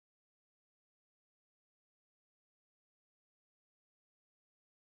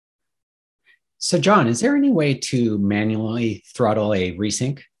So, John, is there any way to manually throttle a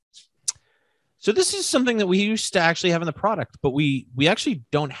resync? So this is something that we used to actually have in the product, but we actually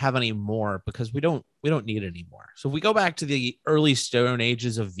don't have anymore because we don't need it anymore. So if we go back to the early stone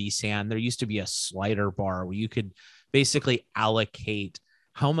ages of vSAN, there used to be a slider bar where you could basically allocate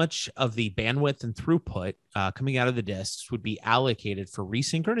how much of the bandwidth and throughput coming out of the disks would be allocated for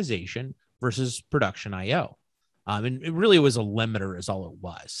resynchronization versus production I/O. And it really was a limiter, is all it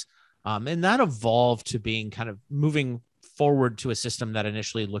was. And that evolved to being kind of moving forward to a system that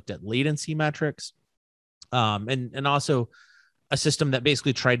initially looked at latency metrics, and also a system that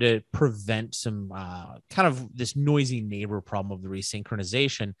basically tried to prevent some kind of this noisy neighbor problem of the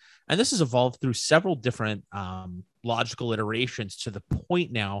resynchronization. And this has evolved through several different logical iterations to the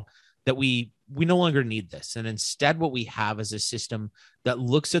point now that we no longer need this. And instead, what we have is a system that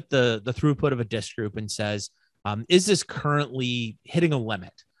looks at the throughput of a disk group and says, is this currently hitting a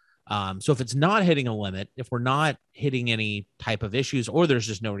limit? So if it's not hitting a limit, if we're not hitting any type of issues, or there's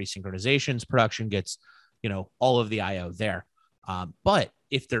just no resynchronizations, production gets, all of the IO there. But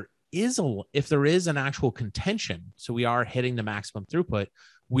if there is an actual contention, so we are hitting the maximum throughput,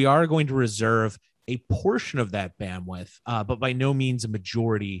 we are going to reserve a portion of that bandwidth, but by no means a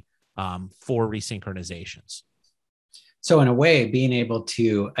majority for resynchronizations. So, in a way, being able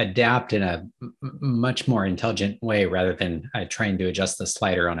to adapt in a much more intelligent way rather than trying to adjust the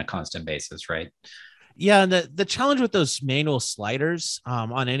slider on a constant basis, right? Yeah, and the challenge with those manual sliders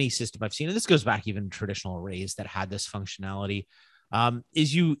on any system I've seen, and this goes back even to traditional arrays that had this functionality,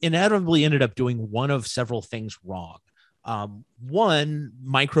 is you inevitably ended up doing one of several things wrong. One,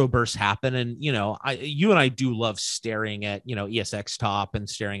 microbursts happen, and you and I do love staring at ESX top and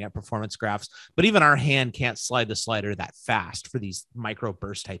staring at performance graphs, but even our hand can't slide the slider that fast for these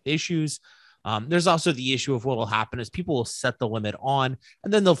microburst type issues. There's also the issue of what will happen is people will set the limit on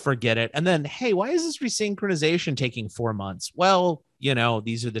and then they'll forget it. And then, hey, why is this resynchronization taking 4 months? Well,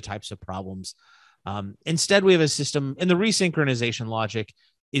 these are the types of problems. Instead, we have a system, and the resynchronization logic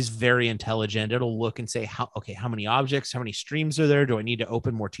is very intelligent. It'll look and say, how many objects, how many streams are there? Do I need to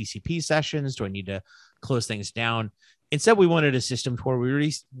open more TCP sessions? Do I need to close things down? Instead, we wanted a system where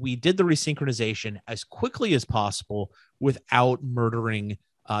we did the resynchronization as quickly as possible without murdering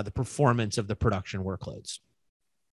the performance of the production workloads.